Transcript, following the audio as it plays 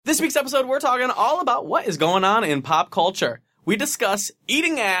This week's episode, we're talking all about what is going on in pop culture. We discuss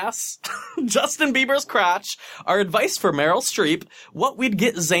eating ass, Justin Bieber's crotch, our advice for Meryl Streep, what we'd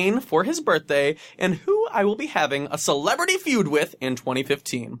get Zayn for his birthday, and who I will be having a celebrity feud with in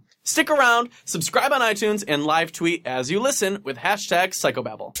 2015. Stick around, subscribe on iTunes, and live tweet as you listen with hashtag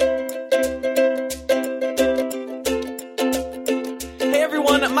Psychobabble. Hey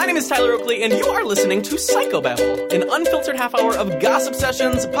everyone, my name is Tyler Oakley, and you are listening to Psychobabble, an unfiltered half hour of gossip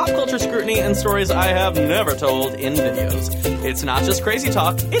sessions, pop culture scrutiny, and stories I have never told in videos. It's not just crazy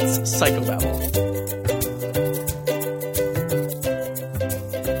talk, it's Psychobabble.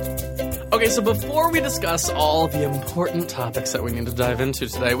 Okay, so before we discuss all the important topics that we need to dive into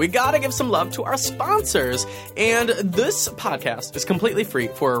today, we gotta give some love to our sponsors. And this podcast is completely free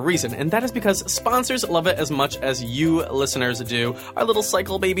for a reason, and that is because sponsors love it as much as you listeners do. Our little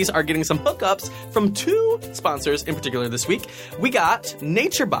cycle babies are getting some hookups from two sponsors in particular this week. We got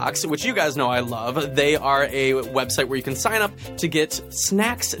NatureBox, which you guys know I love. They are a website where you can sign up to get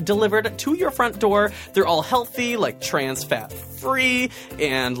snacks delivered to your front door. They're all healthy, like trans fat free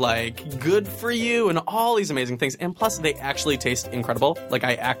and like good for you and all these amazing things. And plus they actually taste incredible. Like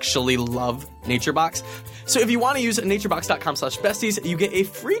I actually love NatureBox. So if you want to use naturebox.com/besties, you get a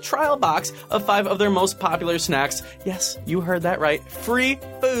free trial box of 5 of their most popular snacks. Yes, you heard that right. Free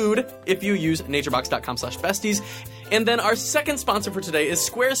food if you use naturebox.com/besties. And then our second sponsor for today is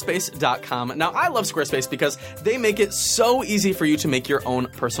Squarespace.com. Now, I love Squarespace because they make it so easy for you to make your own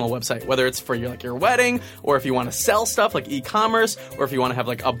personal website, whether it's for your wedding, or if you want to sell stuff like e-commerce, or if you want to have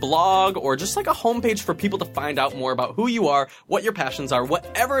like a blog, or just like a homepage for people to find out more about who you are, what your passions are,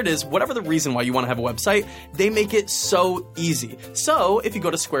 whatever it is, whatever the reason why you want to have a website, they make it so easy. So if you go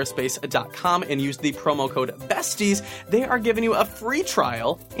to Squarespace.com and use the promo code BESTIES, they are giving you a free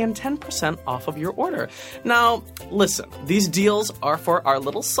trial and 10% off of your order. Now, listen, these deals are for our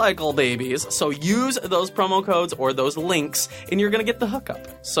little cycle babies, so use those promo codes or those links, and you're going to get the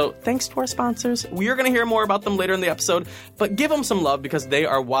hookup. So thanks to our sponsors. We are going to hear more about them later in the episode, but give them some love because they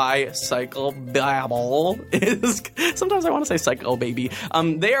are why Psychobabble is... Sometimes I want to say Psycho Baby.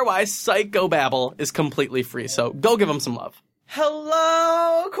 They are why Psychobabble is completely free, so go give them some love.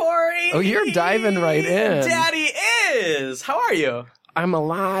 Hello, Corey! Oh, you're diving right in. Daddy is! How are you? I'm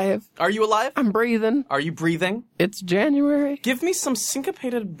alive. Are you alive? I'm breathing. Are you breathing? It's January. Give me some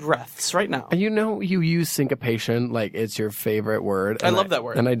syncopated breaths right now. You know, you use syncopation like it's your favorite word. I love that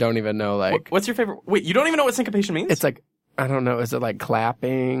word. And I don't even know, like... What's your favorite... Wait, you don't even know what syncopation means? It's like, I don't know, is it like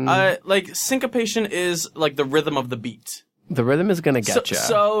clapping? Like, syncopation is like the rhythm of the beat. The rhythm is gonna get you.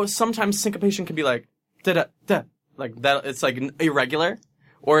 So sometimes syncopation can be like, da-da-da. Like, that. It's like irregular.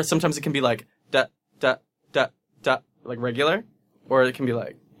 Or sometimes it can be like, da-da-da-da. Like regular. Or it can be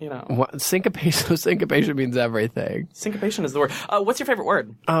like, you know. What? Syncopation means everything. Syncopation is the word. What's your favorite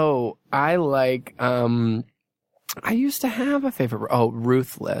word? Oh, I like, I used to have a favorite word. Oh,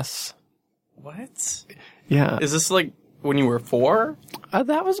 ruthless. What? Yeah. Is this like when you were 4?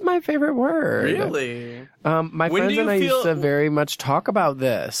 That was my favorite word. Really? My friends and I used to very much talk about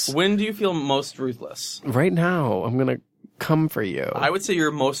this. When do you feel most ruthless? Right now. I'm going to come for you. I would say you're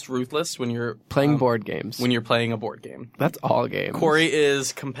most ruthless when you're playing board games. When you're playing a board game. That's all games. Corey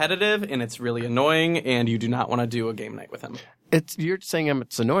is competitive and it's really annoying and you do not want to do a game night with him. You're saying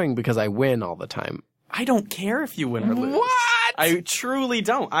it's annoying because I win all the time. I don't care if you win or lose. What? I truly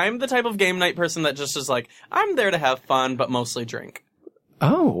don't. I'm the type of game night person that just is like, I'm there to have fun, but mostly drink.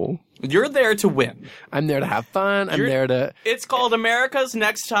 Oh. You're there to win. I'm there to have fun. I'm there to... It's called America's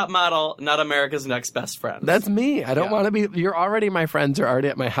Next Top Model, not America's Next Best Friend. That's me. I don't want to be... You're already my friends. Are already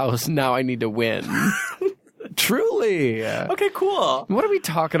at my house. Now I need to win. Truly. Okay, cool. What are we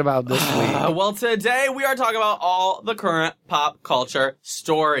talking about this week? Well, today we are talking about all the current pop culture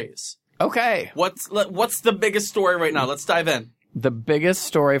stories. Okay. What's the biggest story right now? Let's dive in. The biggest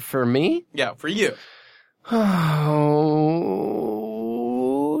story for me? Yeah, for you. Oh,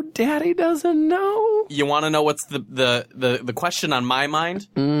 Daddy doesn't know. You want to know what's the question on my mind?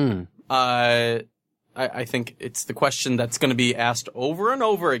 I think it's the question that's going to be asked over and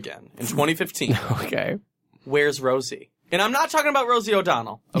over again in 2015. Okay. Where's Rosie? And I'm not talking about Rosie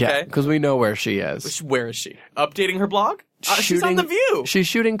O'Donnell, okay? Yeah, because we know where she is. Where is she? Updating her blog? She's on The View. She's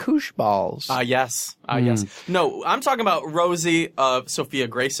shooting koosh balls. Yes. Yes. No, I'm talking about Rosie of Sophia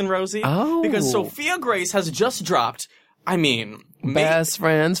Grace and Rosie. Oh. Because Sophia Grace has just dropped, Best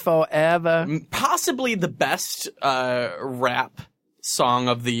Friends Forever. Possibly the best rap song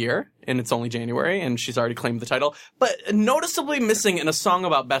of the year. and it's only January, and she's already claimed the title. But noticeably missing in a song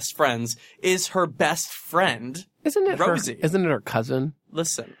about best friends is her best friend, Rosie. Isn't it her cousin?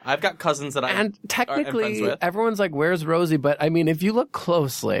 Listen, I've got cousins that And am technically, friends with. everyone's like, "Where's Rosie?" But I mean, if you look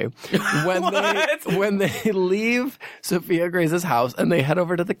closely, when they leave Sophia Grace's house and they head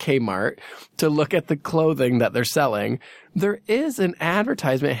over to the Kmart to look at the clothing that they're selling, there is an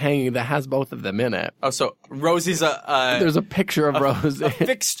advertisement hanging that has both of them in it. Oh, so Rosie's There's a picture of Rosie. a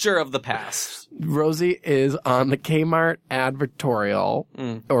fixture of the past. Rosie is on the Kmart advertorial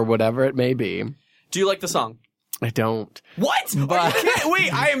or whatever it may be. Do you like the song? I don't. What? Are you kidding?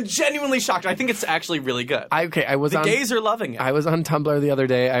 Wait, I am genuinely shocked. I think it's actually really good. The gays are loving it. I was on Tumblr the other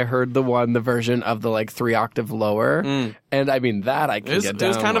day. I heard the version of the 3-octave lower. And I mean, that I can get down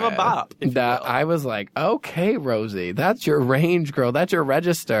It was kind of a bop. I was like, okay, Rosie, that's your range, girl. That's your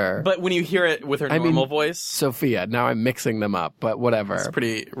register. But when you hear it with her normal voice. Sophia, now I'm mixing them up, but whatever. It's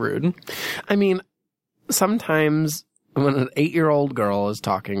pretty rude. I mean, sometimes when an 8-year-old girl is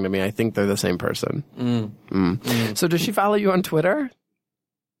talking to me, I think they're the same person. So does she follow you on Twitter?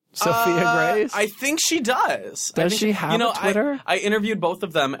 Sophia Grace? I think she does. Does she have a Twitter? I interviewed both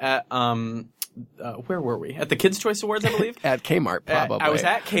of them at, where were we? At the Kids' Choice Awards, I believe? At Kmart, probably. I was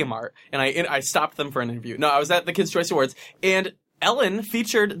at Kmart, and I stopped them for an interview. No, I was at the Kids' Choice Awards, and Ellen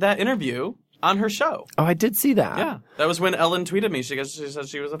featured that interview on her show. Oh, I did see that. Yeah. That was when Ellen tweeted me. She said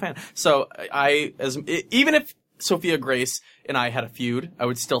she was a fan. So even if Sophia Grace and I had a feud, I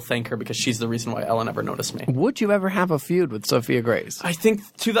would still thank her because she's the reason why Ellen ever noticed me. Would you ever have a feud with Sophia Grace? I think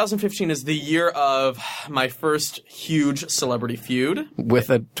 2015 is the year of my first huge celebrity feud. With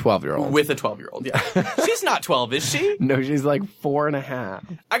a 12-year-old. With a 12-year-old, yeah. She's not 12, is she? No, she's like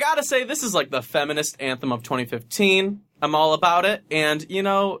 4.5. I gotta say, this is like the feminist anthem of 2015. I'm all about it. And,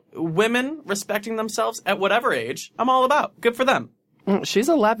 women respecting themselves at whatever age, I'm all about. Good for them. She's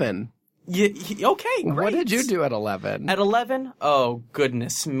 11. Yeah, okay, great. What did you do at 11? At 11? Oh,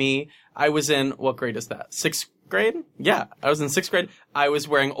 goodness me. I was in, what grade is that? 6th grade? Yeah, I was in 6th grade. I was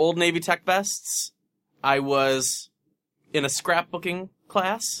wearing Old Navy tech vests. I was in a scrapbooking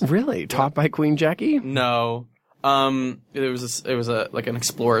class. Really? Taught by Queen Jackie? No. It was an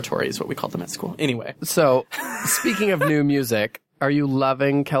exploratory is what we called them at school. Anyway. So, speaking of new music, are you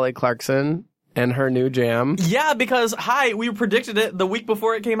loving Kelly Clarkson and her new jam? Yeah, because, we predicted it the week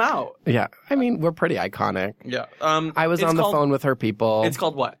before it came out. Yeah. I mean, we're pretty iconic. Yeah. I was on the phone with her people. It's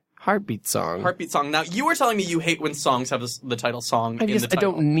called what? Heartbeat Song. Heartbeat Song. Now, you were telling me you hate when songs have the title song in the title. I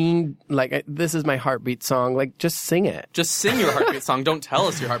don't need, this is my heartbeat song. Just sing it. Just sing your heartbeat song. Don't tell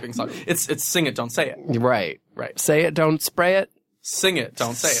us your heartbeat song. It's sing it, don't say it. Right. Right. Say it, don't spray it. Sing it,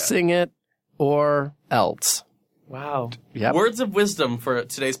 don't say it. Sing it, or else. Wow. Yep. Words of wisdom for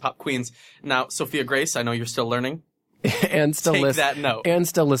today's pop queens. Now, Sophia Grace, I know you're still learning. And still Take that note. And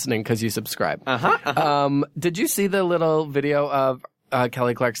still listening because you subscribe. Uh-huh. Did you see the little video of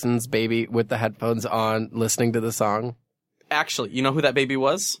Kelly Clarkson's baby with the headphones on listening to the song? Actually, you know who that baby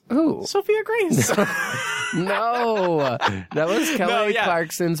was? Who? Sophia Grace. No. That was Kelly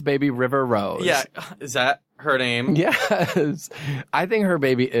Clarkson's baby, River Rose. Yeah. Is that her name? Yes. I think her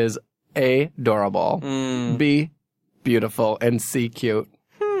baby is adorable. B, beautiful, and C, cute.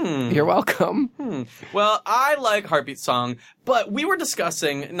 You're welcome. Well, I like Heartbeat Song, but we were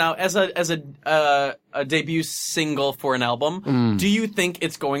discussing now as a debut single for an album. Do you think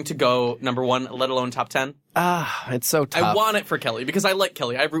it's going to go number 1, let alone top 10? It's so tough. I want it for Kelly because I like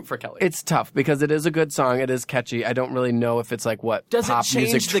Kelly. I root for Kelly. It's tough because it is a good song. It is catchy. I don't really know if it's what does pop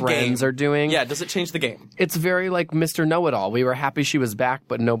music trends are doing. Yeah, does it change the game? It's very like Mr. Know-It-All. We were happy she was back,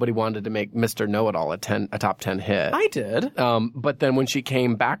 but nobody wanted to make Mr. Know-It-All a top 10 hit. I did. But then when she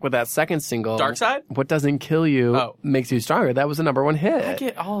came back with that second single, Dark Side? What Doesn't Kill You Makes You Stronger. That was a number 1 hit. I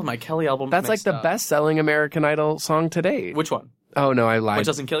get all of my Kelly albums. That's like the best-selling American Idol song to date. Which one? Oh no, I lied. What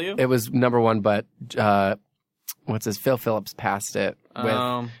Doesn't Kill You? It was number 1, but Phil Phillips passed it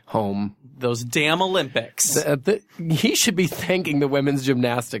with Home. Those damn Olympics. He should be thanking the women's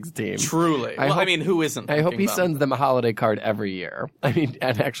gymnastics team. Truly. Who isn't? I hope he sends them a holiday card every year. And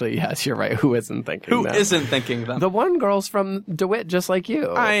actually, yes, you're right. Who isn't thanking them? Who isn't thanking them? The one girl's from DeWitt, just like you.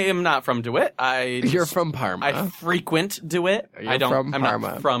 I am not from DeWitt. You're from Parma. I frequent DeWitt. I'm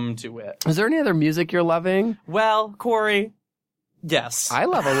not from DeWitt. Is there any other music you're loving? Well, Corey, yes. I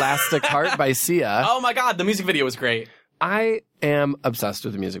love Elastic Heart by Sia. Oh my God, the music video was great. I am obsessed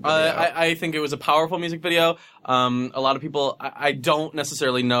with the music video. I think it was a powerful music video. A lot of people, I don't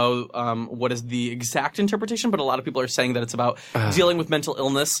necessarily know what is the exact interpretation, but a lot of people are saying that it's about dealing with mental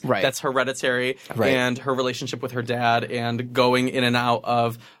illness that's hereditary and her relationship with her dad and going in and out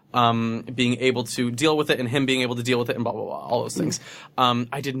of being able to deal with it and him being able to deal with it and blah, blah, blah, all those things.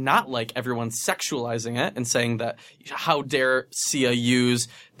 I did not like everyone sexualizing it and saying that how dare Sia use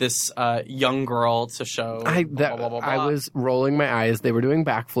this young girl to show blah, blah, blah, blah. I was rolling my eyes. They were doing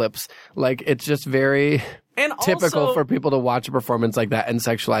backflips. Like, it's just very and typical also, for people to watch a performance like that and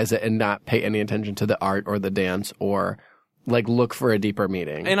sexualize it and not pay any attention to the art or the dance or, like, look for a deeper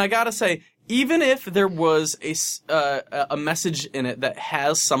meaning. And I gotta say, even if there was a message in it that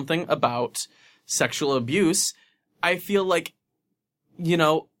has something about sexual abuse, I feel like, you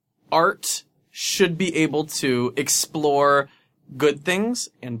know, art should be able to explore good things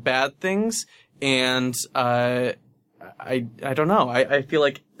and bad things. And I don't know. I feel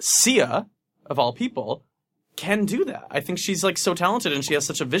like Sia, of all people, can do that. I think she's like so talented and she has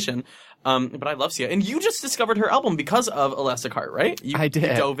such a vision. But I love Sia. And you just discovered her album because of Elastic Heart, right? I did.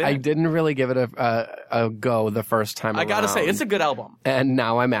 You dove in. I didn't really give it a go the first time around. I gotta say, it's a good album. And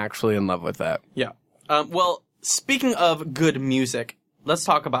now I'm actually in love with it. Yeah. Well, speaking of good music, let's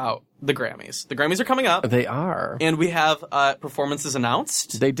talk about the Grammys. The Grammys are coming up. They are. And we have performances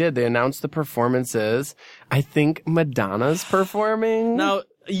announced. They did. They announced the performances. I think Madonna's performing. Now,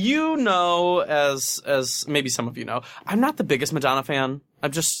 you know, as maybe some of you know, I'm not the biggest Madonna fan.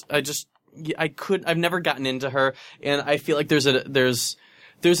 I've never gotten into her, and I feel like there's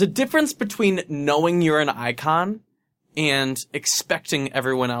a difference between knowing you're an icon and expecting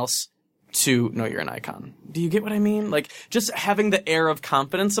everyone else to know you're an icon. Do you get what I mean? Like, just having the air of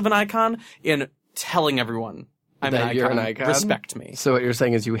confidence of an icon and telling everyone I'm that you're an icon. Respect me. So what you're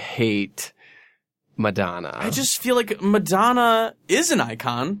saying is you hate Madonna. I just feel like Madonna is an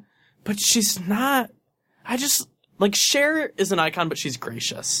icon, but she's not. Like, Cher is an icon, but she's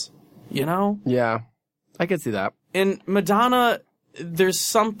gracious. You know? Yeah. I could see that. And Madonna, there's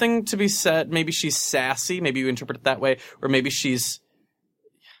something to be said. Maybe she's sassy. Maybe you interpret it that way. Or maybe she's...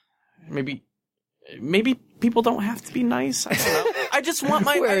 Maybe people don't have to be nice. I don't know. I just want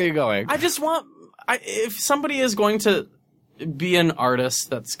my... Where are you going? I just want... if somebody is going to be an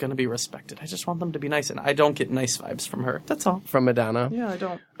artist that's going to be respected, I just want them to be nice. And I don't get nice vibes from her. That's all. From Madonna? Yeah, I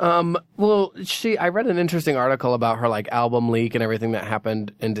don't. Well, I read an interesting article about her, like, album leak and everything that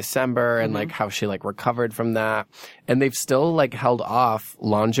happened in December and, like, how she, like, recovered from that. And they've still, like, held off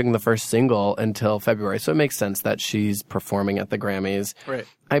launching the first single until February. So it makes sense that she's performing at the Grammys. Right.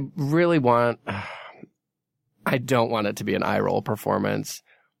 I really want... I don't want it to be an eye roll performance.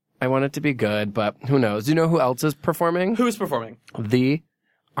 I want it to be good, but who knows? Do you know who else is performing? Who's performing? The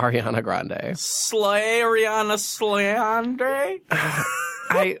Ariana Grande. Slay Ariana Slayande?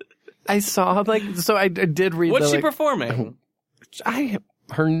 I saw, like, so I did read What's the, she like, performing?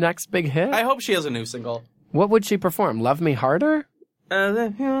 her next big hit? I hope she has a new single. What would she perform? Love Me Harder?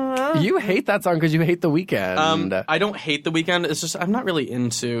 You hate that song because you hate The Weeknd. I don't hate The Weeknd. It's just I'm not really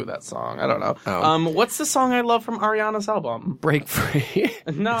into that song. I don't know. Oh. What's the song I love from Ariana's album? Break Free.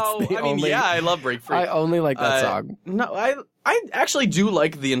 No, I mean, yeah, I love Break Free. I only like that song. No, I actually do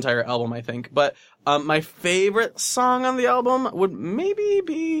like the entire album, I think. But my favorite song on the album would maybe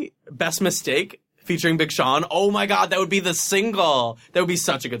be Best Mistake, featuring Big Sean. Oh my God, that would be the single. That would be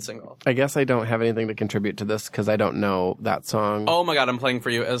such a good single. I guess I don't have anything to contribute to this because I don't know that song. Oh my God, I'm playing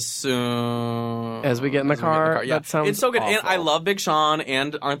for you as soon as we get in the car. Yeah. That sounds It's so good. awful. And I love Big Sean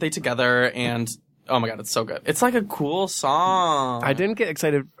and Aren't They Together? And oh my God, it's so good. It's like a cool song. I didn't get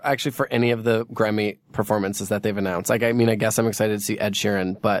excited actually for any of the Grammy performances that they've announced. Like, I mean, I guess I'm excited to see Ed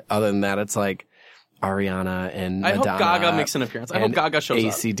Sheeran, but other than that, it's like Ariana and Madonna. I hope Gaga makes an appearance. I hope Gaga shows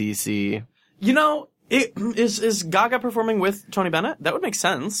up. AC/DC. You know, is Gaga performing with Tony Bennett? That would make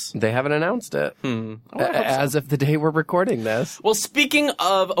sense. They haven't announced it. As of the day we're recording this. Well, speaking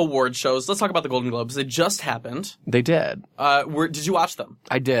of award shows, let's talk about the Golden Globes. They just happened. They did. Did you watch them?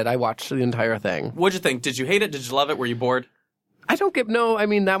 I did. I watched the entire thing. What'd you think? Did you hate it? Did you love it? Were you bored? I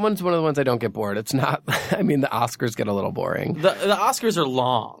mean, that one's one of the ones I don't get bored. It's not, I mean, the Oscars get a little boring. The Oscars are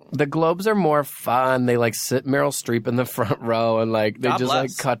long. The Globes are more fun. They, like, sit Meryl Streep in the front row and, like, they God just, bless.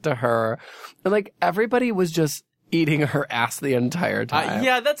 like, cut to her. And, like, everybody was just eating her ass the entire time.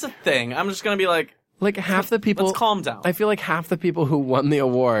 Yeah, that's a thing. I'm just gonna be like half the people... Let's calm down. I feel like half the people who won the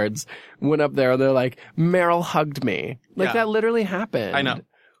awards went up there and they're like, Meryl hugged me. Like, Yeah. that literally happened. I know.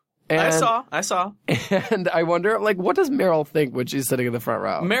 And, I saw. And I wonder, like, what does Meryl think when she's sitting in the front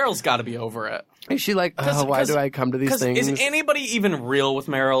row? Meryl's got to be over it. Is she like, why do I come to these things? Is anybody even real with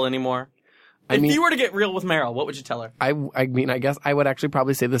Meryl anymore? If you were to get real with Meryl, what would you tell her? I mean, I guess I would actually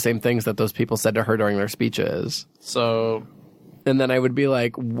probably say the same things that those people said to her during their speeches. So... And then I would be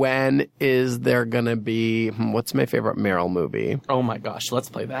like, when is there going to be, what's my favorite Meryl movie? Oh my gosh, let's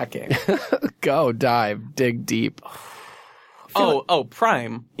play that game. Go, dive, dig deep. Oh,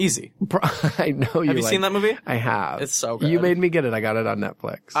 Prime. Easy. I know you Have you seen that movie? I have. It's so good. You made me get it. I got it on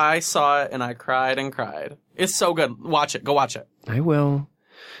Netflix. I saw it and I cried and cried. It's so good. Watch it. Go watch it. I will.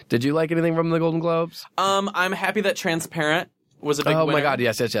 Did you like anything from the Golden Globes? I'm happy that Transparent was a big winner. Oh my God.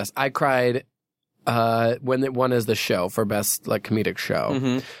 Yes. I cried when it won as the show for best like comedic show.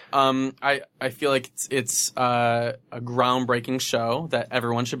 Mm-hmm. I feel like it's a groundbreaking show that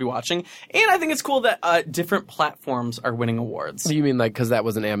everyone should be watching, and I think it's cool that different platforms are winning awards. You mean like because that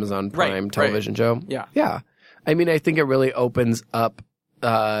was an Amazon Prime television show? Yeah. Yeah. I mean, I think it really opens up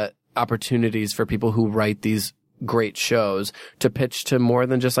opportunities for people who write these great shows to pitch to more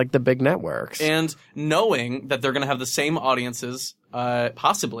than just like the big networks. And knowing that they're going to have the same audiences,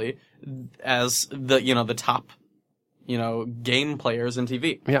 possibly, as the top, game players in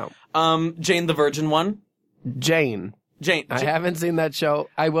TV. Yeah. Jane the Virgin won. Jane. I haven't seen that show.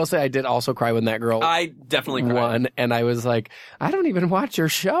 I will say I did also cry when that girl I definitely cried. won, and I was like, I don't even watch your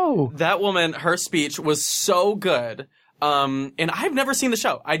show. That woman, her speech was so good. And I've never seen the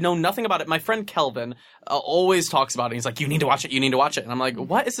show. I know nothing about it. My friend Kelvin always talks about it. He's like, you need to watch it. And I'm like,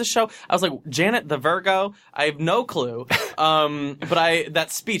 what is this show? I was like, Janet the Virgo? I have no clue. But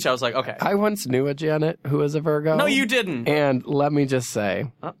that speech, I was like, okay. I once knew a Janet who was a Virgo. No, you didn't. And let me just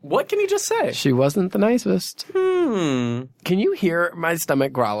say. What can you just say? She wasn't the nicest. Can you hear my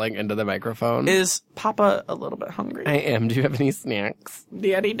stomach growling into the microphone? Is Papa a little bit hungry? I am. Do you have any snacks?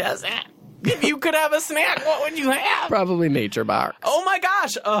 Daddy doesn't. If you could have a snack, what would you have? Probably Nature Box. Oh my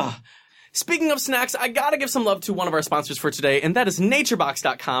gosh. Speaking of snacks, I gotta give some love to one of our sponsors for today, and that is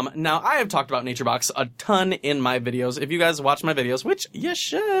NatureBox.com. Now, I have talked about NatureBox a ton in my videos. If you guys watch my videos, which you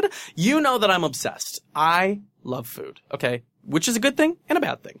should, you know that I'm obsessed. I love food, okay? Which is a good thing and a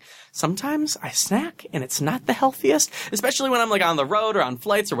bad thing. Sometimes I snack and it's not the healthiest, especially when I'm like on the road or on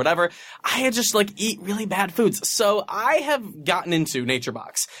flights or whatever. I just like eat really bad foods. So I have gotten into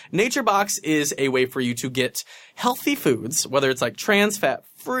NatureBox. NatureBox is a way for you to get healthy foods, whether it's like trans fat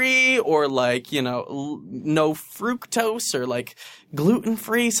free or like, no fructose or like gluten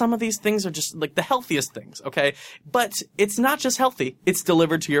free. Some of these things are just like the healthiest things, okay? But it's not just healthy. It's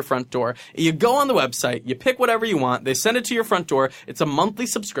delivered to your front door. You go on the website, you pick whatever you want, they send it to your front door. It's a monthly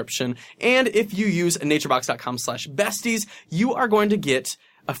subscription. And if you use naturebox.com/besties, you are going to get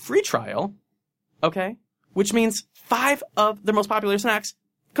a free trial, okay? Which means 5 of their most popular snacks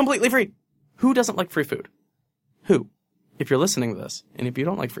completely free. Who doesn't like free food? Who? If you're listening to this, and if you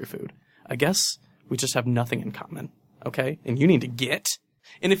don't like free food, I guess we just have nothing in common, okay? And you need to get.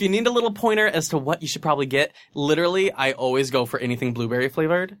 And if you need a little pointer as to what you should probably get, literally, I always go for anything blueberry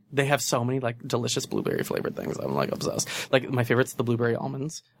flavored. They have so many, like, delicious blueberry flavored things. I'm, like, obsessed. Like, my favorite's the blueberry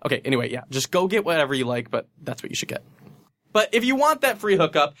almonds. Okay, anyway, yeah, just go get whatever you like, but that's what you should get. But if you want that free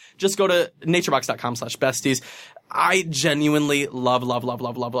hookup, just go to naturebox.com/besties. I genuinely love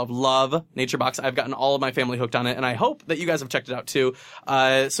NatureBox. I've gotten all of my family hooked on it, and I hope that you guys have checked it out too.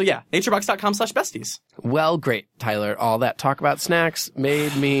 So yeah, naturebox.com/besties. Well, great, Tyler. All that talk about snacks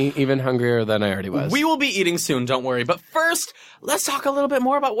made me even hungrier than I already was. We will be eating soon, don't worry. But first, let's talk a little bit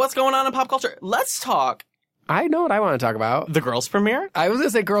more about what's going on in pop culture. Let's talk. I know what I want to talk about. The Girls premiere? I was going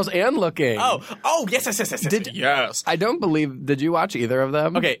to say Girls and Looking. Oh, yes. Yes. I don't believe, did you watch either of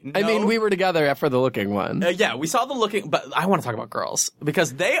them? Okay, no. I mean, we were together for the Looking one. Yeah, we saw the Looking, but I want to talk about Girls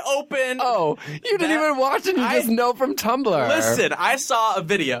because they opened. Oh, you didn't even watch it, you just know from Tumblr. Listen, I saw a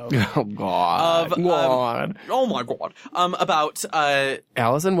video. Oh, God. Oh, my God. About,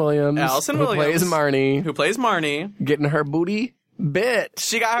 Allison Williams. Who plays Marnie. Getting her booty bit.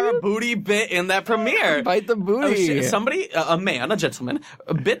 She got her booty bit in that premiere. Bite the booty. Somebody, a gentleman,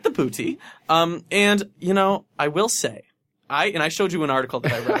 bit the booty. And, I will say, I showed you an article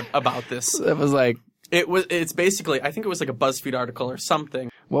that I read about this. It was like... It's basically, I think it was like a BuzzFeed article or something.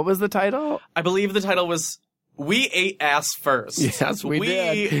 What was the title? I believe the title was... We ate ass first. Yes, we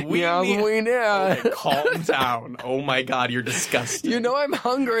did. We did. Okay, calm down. Oh my God, you're disgusting. You know I'm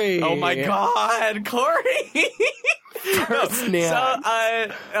hungry. Oh my God, Corey.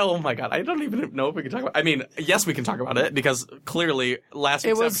 Oh my God, I don't even know if we can talk about. I mean, yes, we can talk about it because clearly last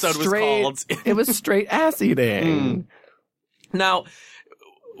week's episode was called. It was straight ass eating. Now,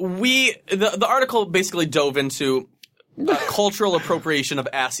 the article basically dove into. Cultural appropriation of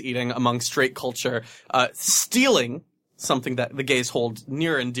ass eating among straight culture, stealing something that the gays hold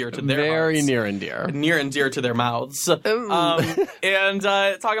near and dear to their hearts. Near and dear to their mouths. And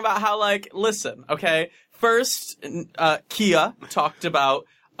talking about how, like, listen, okay, first, Kia talked about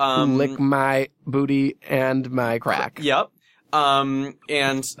lick my booty and my crack. Yep.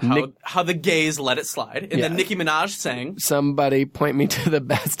 and how the gays let it slide. And then Nicki Minaj sang, "Somebody point me to the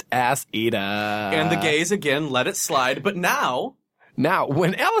best ass eater." And the gays again let it slide. But now,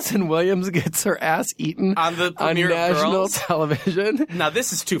 when Allison Williams gets her ass eaten on national television, now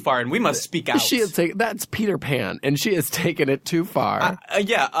this is too far, and we must speak out. That's Peter Pan, and she has taken it too far.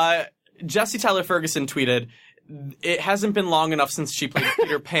 Jesse Tyler Ferguson tweeted, "It hasn't been long enough since she played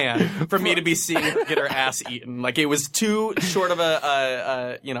Peter Pan for me to be seeing her get her ass eaten. Like, it was too short of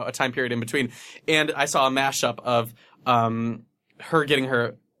a time period in between." And I saw a mashup of her getting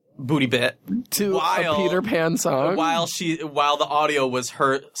her booty bit to a Peter Pan song while the audio was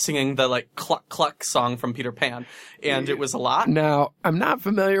her singing the like cluck cluck song from Peter Pan, and it was a lot. Now, I'm not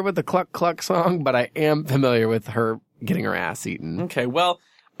familiar with the cluck cluck song, but I am familiar with her getting her ass eaten. Okay, well.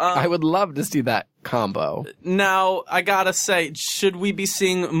 I would love to see that combo. Now, I gotta say, should we be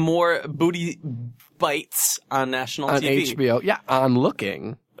seeing more booty bites on national TV? On HBO? Yeah, on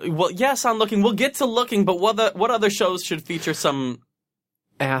Looking. Well, yes, on Looking. We'll get to Looking, but what other shows should feature some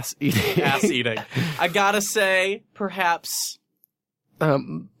ass eating? I gotta say, perhaps... I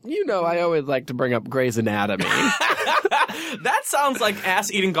always like to bring up Grey's Anatomy. That sounds like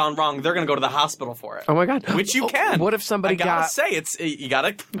ass eating gone wrong. They're going to go to the hospital for it. Oh my God. Which you can. What if somebody I gotta say, you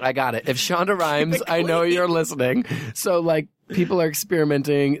gotta... I got it. If Shonda Rhimes, I know you're listening. So, like, people are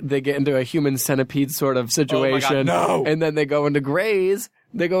experimenting. They get into a human centipede sort of situation. Oh my God, no. And then they go into Grey's.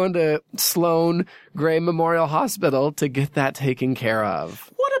 They go into Sloan Gray Memorial Hospital to get that taken care of.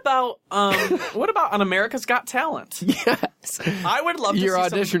 What about on America's Got Talent? Yes. I would love to You're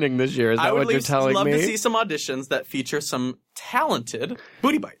see auditioning this year. Is that what you're telling me? I would love to see some auditions that feature some talented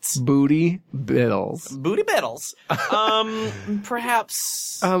booty bites. Booty biddles. Booty biddles.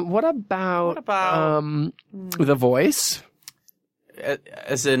 Perhaps. What about The Voice?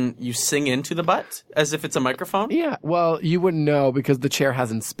 As in, you sing into the butt? As if it's a microphone? Yeah. Well, you wouldn't know because the chair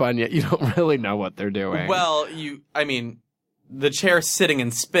hasn't spun yet. You don't really know what they're doing. Well, the chair sitting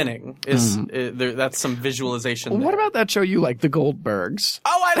and spinning that's some visualization there. What about that show you like, The Goldbergs?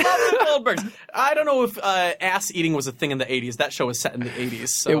 Oh, I love The Goldbergs. I don't know if ass eating was a thing in the 80s. That show was set in the 80s.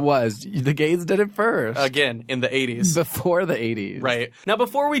 So. It was. The gays did it first. Again, in the 80s. Before the 80s. Right. Now,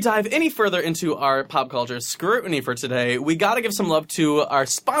 before we dive any further into our pop culture scrutiny for today, we got to give some love to our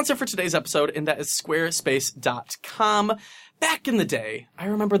sponsor for today's episode, and that is Squarespace.com. Back in the day, I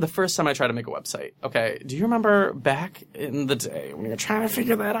remember the first time I tried to make a website. Okay, do you remember back in the day when you were trying to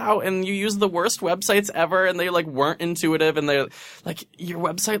figure that out and you used the worst websites ever and they like weren't intuitive and they like your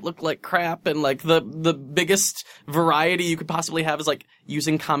website looked like crap and like the biggest variety you could possibly have is like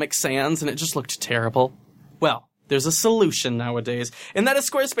using Comic Sans and it just looked terrible? Well, there's a solution nowadays, and that is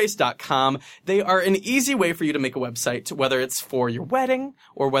Squarespace.com. They are an easy way for you to make a website, whether it's for your wedding,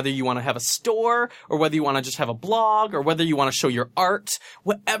 or whether you want to have a store, or whether you want to just have a blog, or whether you want to show your art.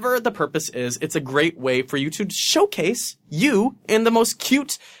 Whatever the purpose is, it's a great way for you to showcase you in the most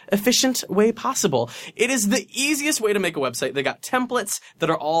cute, efficient way possible. It is the easiest way to make a website. They got templates that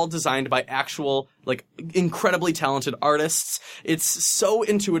are all designed by actual, like, incredibly talented artists. It's so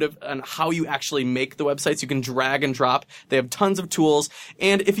intuitive on how you actually make the websites. You can drag and drop. They have tons of tools.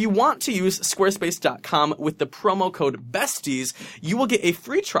 And if you want to use Squarespace.com with the promo code BESTIES, you will get a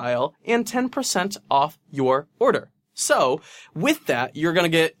free trial and 10% off your order. So, with that, you're going to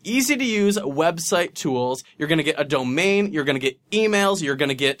get easy-to-use website tools, you're going to get a domain, you're going to get emails, you're going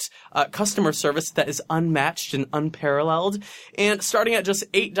to get customer service that is unmatched and unparalleled, and starting at just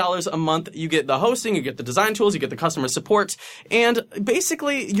 $8 a month, you get the hosting, you get the design tools, you get the customer support, and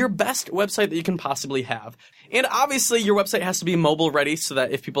basically your best website that you can possibly have. And obviously, your website has to be mobile ready so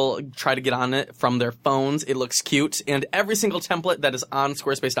that if people try to get on it from their phones, it looks cute. And every single template that is on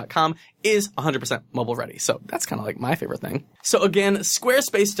Squarespace.com is 100% mobile ready. So that's kind of like my favorite thing. So again,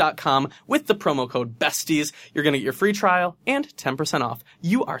 Squarespace.com with the promo code BESTIES. You're going to get your free trial and 10% off.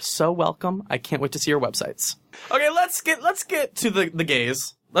 You are so welcome. I can't wait to see your websites. Okay, let's get to the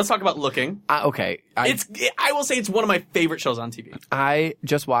gays. Let's talk about Looking. Okay. I will say it's one of my favorite shows on TV. I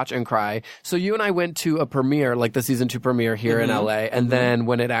just watch and cry. So you and I went to a premiere, like the season 2 premiere here in LA, and then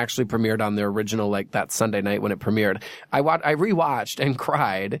when it actually premiered on the original, like that Sunday night when it premiered, I rewatched and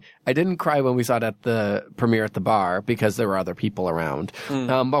cried. I didn't cry when we saw it at the premiere at the bar because there were other people around.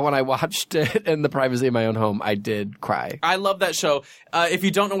 But when I watched it in the privacy of my own home, I did cry. I love that show. If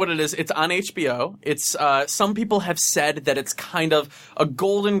you don't know what it is, it's on HBO. It's some people have said that it's kind of a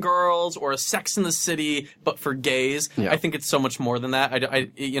Golden Girls or a Sex and the City, but for gays. Yeah. I think it's so much more than that.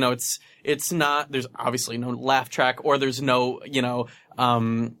 It's not. There's obviously no laugh track, or there's no,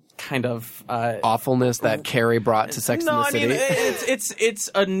 kind of awfulness that Carrie brought to Sex and the City. No, I mean it's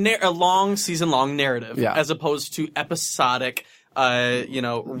a long season-long narrative as opposed to episodic,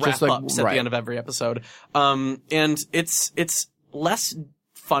 wrap-ups at the end of every episode. And it's less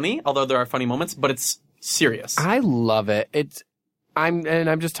funny, although there are funny moments, but it's serious. I love it.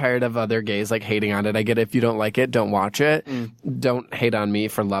 I'm just tired of other gays like hating on it. I get it. If you don't like it, don't watch it. Don't hate on me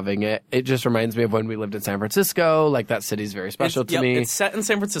for loving it. It just reminds me of when we lived in San Francisco. Like, that city's very special to me. It's set in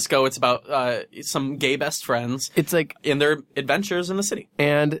San Francisco. It's about some gay best friends. It's like in their adventures in the city.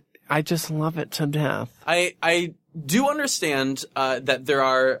 And I just love it to death. I do understand that there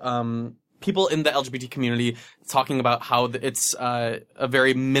are people in the LGBT community talking about how it's a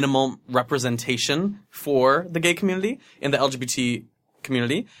very minimal representation for the gay community in the LGBT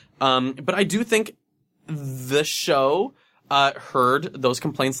community. But I do think the show heard those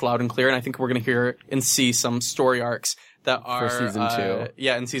complaints loud and clear, and I think we're going to hear and see some story arcs that are for season 2.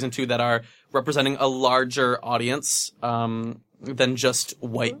 Yeah, in season 2 that are representing a larger audience than just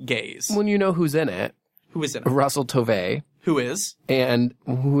white gays. When you know who's in it. Who is in it? Russell Tovey. Who is? And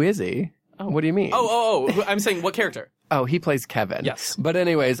who is he? What do you mean? Oh! I'm saying what character? Oh, he plays Kevin. Yes. But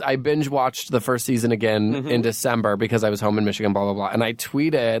anyways, I binge watched the first season again in December because I was home in Michigan, blah, blah, blah. And I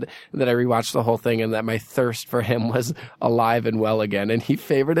tweeted that I rewatched the whole thing and that my thirst for him was alive and well again. And he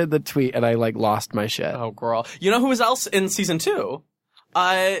favorited the tweet and I lost my shit. Oh, girl. You know who was else in season 2?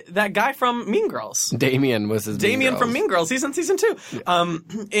 That guy from Mean Girls. Damien was his Damien from Mean Girls. He's in season 2.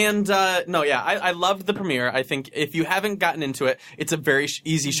 Yeah. I loved the premiere. I think if you haven't gotten into it, it's a very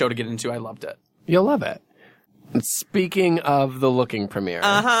easy show to get into. I loved it. You'll love it. And speaking of the looking premiere.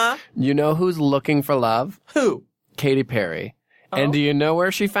 You know who's looking for love? Who? Katy Perry. And do you know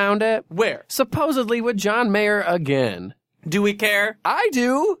where she found it? Where? Supposedly with John Mayer again. Do we care? I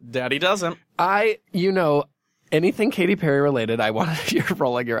do. Daddy doesn't. Anything Katy Perry related, I wanted you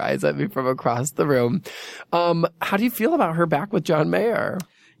rolling your eyes at me from across the room. How do you feel about her back with John Mayer?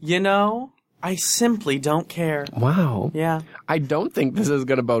 I simply don't care. Wow. Yeah. I don't think this is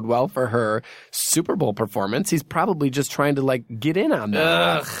going to bode well for her Super Bowl performance. He's probably just trying to get in on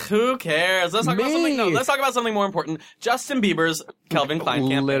that. Ugh, who cares? Let's talk about something more important. Justin Bieber's Calvin Klein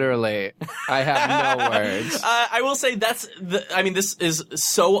campaign. Literally. I have no words. I will say this is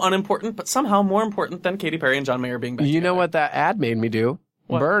so unimportant, but somehow more important than Katy Perry and John Mayer being back together. You know what that ad made me do?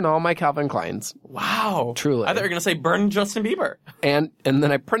 What? Burn all my Calvin Kleins. Wow. Truly. I thought you were going to say burn Justin Bieber. And then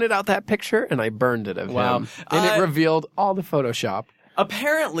I printed out that picture and I burned it of him. And it revealed all the Photoshop.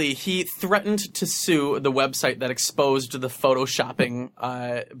 Apparently, he threatened to sue the website that exposed the Photoshopping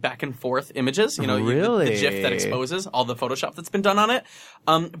back and forth images. Really? The GIF that exposes all the Photoshop that's been done on it.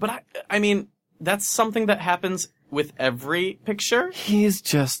 But I mean, that's something that happens with every picture. He's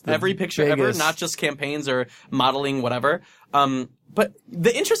just every picture ever, not just campaigns or modeling, whatever. But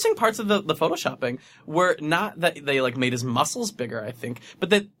the interesting parts of the Photoshopping were not that they made his muscles bigger, I think, but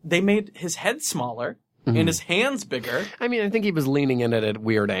that they made his head smaller and his hands bigger. I mean, I think he was leaning in at a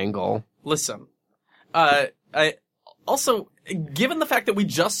weird angle. Listen, I also, given the fact that we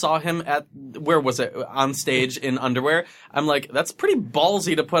just saw him at, where was it, on stage in underwear, I'm like, that's pretty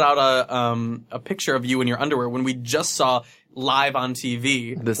ballsy to put out a picture of you in your underwear when we just saw live on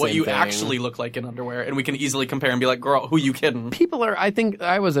TV what you actually look like in underwear, and we can easily compare and be like, girl, who you kidding? I think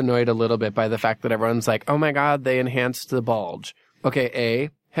I was annoyed a little bit by the fact that everyone's like, oh my God, they enhanced the bulge. Okay,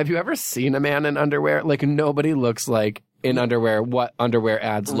 have you ever seen a man in underwear? Nobody looks like in underwear what underwear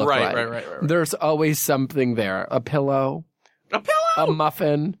ads look like. Right. There's always something there. A pillow. A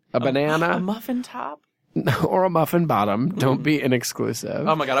muffin. A banana. A muffin top? Or a muffin bottom. Don't be inexclusive.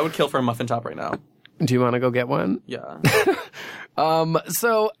 Oh my God, I would kill for a muffin top right now. Do you want to go get one? Yeah.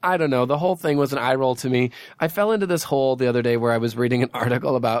 So, I don't know. The whole thing was an eye roll to me. I fell into this hole the other day where I was reading an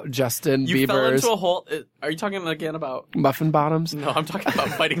article about Justin Bieber's... You fell into a hole? Are you talking again about... muffin bottoms? No, I'm talking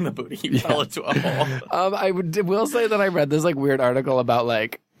about biting the booty. You fell into a hole. I will say that I read this weird article about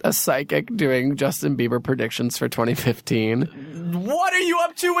a psychic doing Justin Bieber predictions for 2015. What are you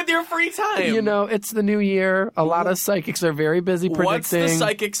up to with your free time? It's the new year. A lot of psychics are very busy predicting. What's the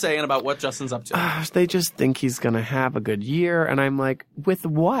psychic saying about what Justin's up to? They just think he's going to have a good year. And I'm like, with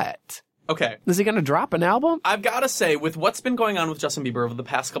what? Okay. Is he going to drop an album? I've got to say, with what's been going on with Justin Bieber over the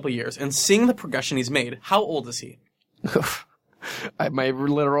past couple of years and seeing the progression he's made, how old is he? My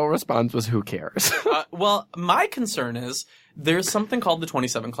literal response was, who cares? Well, my concern is there's something called the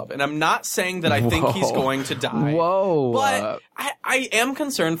 27 Club. And I'm not saying that I think he's going to die. Whoa. But I am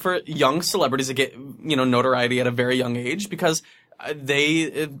concerned for young celebrities that get, notoriety at a very young age because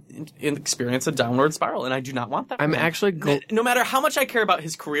they experience a downward spiral. And I do not want that. I'm actually... No matter how much I care about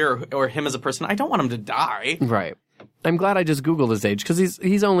his career or him as a person, I don't want him to die. Right. I'm glad I just Googled his age because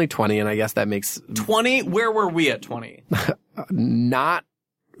he's only 20, and I guess that makes 20. Where were we at 20? Not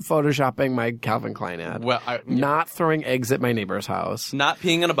photoshopping my Calvin Klein ad. Well, not throwing eggs at my neighbor's house. Not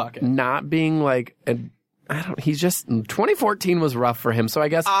peeing in a bucket. Not being like he's just 2014 was rough for him. So I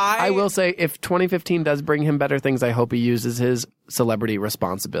guess I will say if 2015 does bring him better things, I hope he uses his celebrity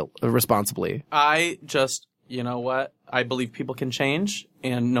responsibly. You know what? I believe people can change,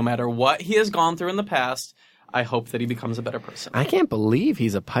 and no matter what he has gone through in the past, I hope that he becomes a better person. I can't believe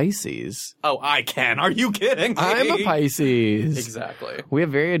he's a Pisces. Oh, I can. Are you kidding me? I'm a Pisces. Exactly. We have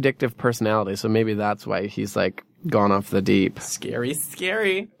very addictive personality, so maybe that's why he's like gone off the deep. Scary,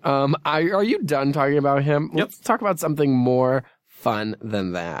 scary. Are you done talking about him? Yep. Let's talk about something more fun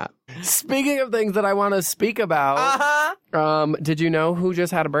than that. Speaking of things that I want to speak about, did you know who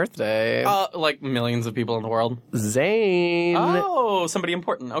just had a birthday? Like millions of people in the world. Zayn. Oh, somebody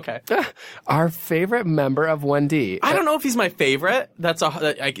important. Okay. Our favorite member of 1D. I don't know if he's my favorite.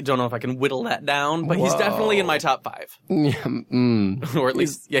 I don't know if I can whittle that down, but he's definitely in my top 5. Or at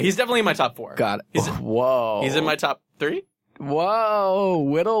least, he's definitely in my top 4. God. Whoa. He's in my top 3? Whoa,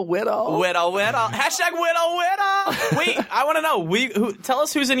 whittle. Hashtag whittle. Wait, I want to know. Tell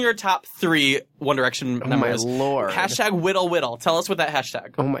us who's in your top 3 One Direction members. Oh, my Lord. Hashtag whittle. Tell us with that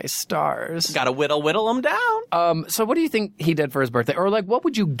hashtag. Oh, my stars. Gotta whittle them down. So what do you think he did for his birthday? Or, like, what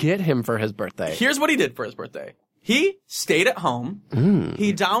would you get him for his birthday? Here's what he did for his birthday. He stayed at home.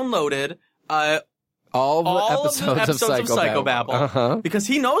 He downloaded all the episodes of Psychobabble. Because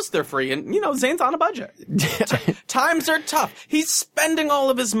he knows they're free, and, Zayn's on a budget. Times are tough. He's spending all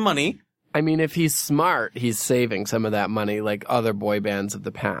of his money. I mean, if he's smart, he's saving some of that money like other boy bands of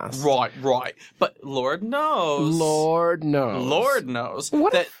the past. Right. But Lord knows. What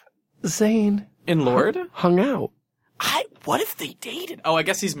if Zayn and Lord hung out? What if they dated? Oh, I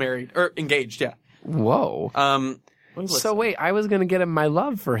guess he's married. Or engaged, yeah. Whoa. So wait, I was going to get him my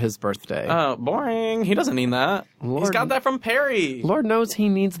love for his birthday. Oh, boring. He doesn't need that. He's got that from Perry. Lord knows he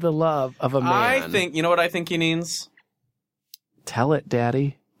needs the love of a man. You know what I think he needs? Tell it,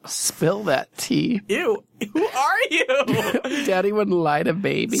 Daddy. Spill that tea. Ew. Who are you? Daddy wouldn't lie to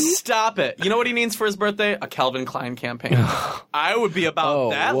baby. Stop it. You know what he needs for his birthday? A Calvin Klein campaign. I would be about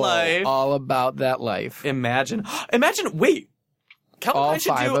that life. All about that life. Imagine, wait. Calvin Klein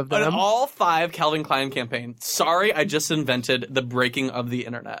should do an all 5 Calvin Klein campaign. Sorry, I just invented the breaking of the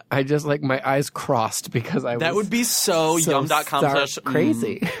internet. I just my eyes crossed because That would be so yum.com/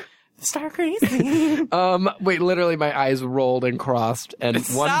 crazy. Star crazy. Wait, literally my eyes rolled and crossed and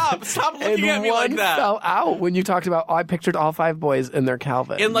Stop looking at me like that. Fell out when you talked about, I pictured all 5 boys in their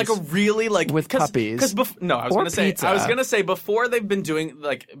Calvins. In like a really with puppies. I was going to say before they've been doing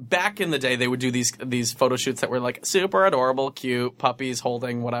back in the day they would do these photo shoots that were like super adorable, cute puppies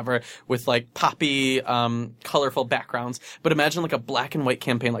holding whatever with like poppy colorful backgrounds. But imagine like a black and white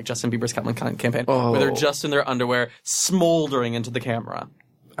campaign like Justin Bieber's Calvin Klein campaign where they're just in their underwear smoldering into the camera.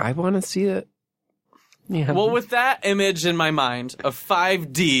 I want to see it. Yeah. Well, with that image in my mind of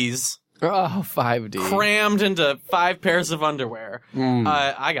 5 Ds. Oh, 5D. Crammed into 5 pairs of underwear.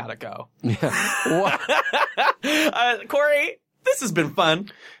 I gotta go. Yeah. Corey, this has been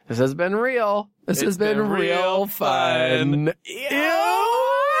fun. This has been real. This has been real fun.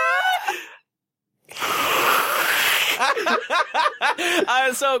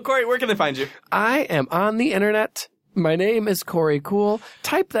 So, Corey, where can they find you? I am on the internet. My name is Corey Cool.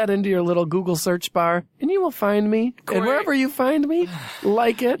 Type that into your little Google search bar, and you will find me. Corey, and wherever you find me,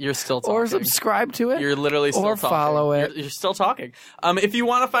 like it. You're still talking. Or subscribe to it. You're literally still talking. Or follow it. You're still talking. If you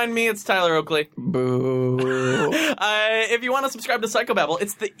want to find me, it's Tyler Oakley. Boo. If you want to subscribe to Psychobabble,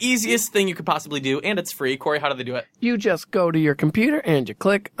 it's the easiest thing you could possibly do, and it's free. Corey, how do they do it? You just go to your computer, and you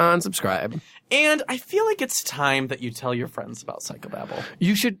click on subscribe. And I feel like it's time that you tell your friends about Psychobabble.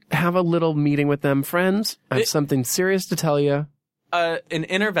 You should have a little meeting with them. Friends, I have something serious to tell you. An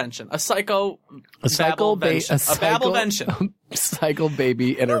intervention. A babble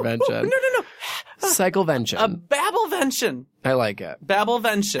baby intervention. No. Cyclevention. A Babblevention. I like it.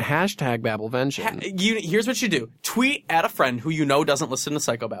 Babblevention. Hashtag Babblevention. Here's what you do. Tweet at a friend who you know doesn't listen to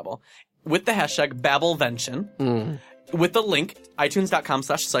Psychobabble with the hashtag Babblevention. With the link,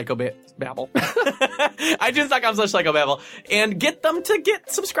 iTunes.com/psychobabble. iTunes.com/psychobabble. And get them to get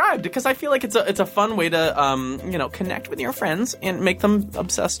subscribed because I feel like it's a fun way to, connect with your friends and make them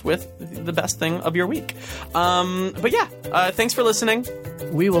obsessed with the best thing of your week. But yeah, thanks for listening.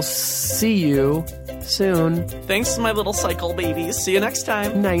 We will see you soon. Thanks, my little cycle babies. See you next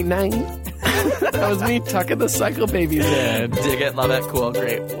time. Night. That was me tucking the cycle babies in. Dig it, love it, cool,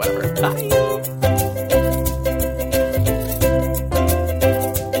 great, whatever. Bye.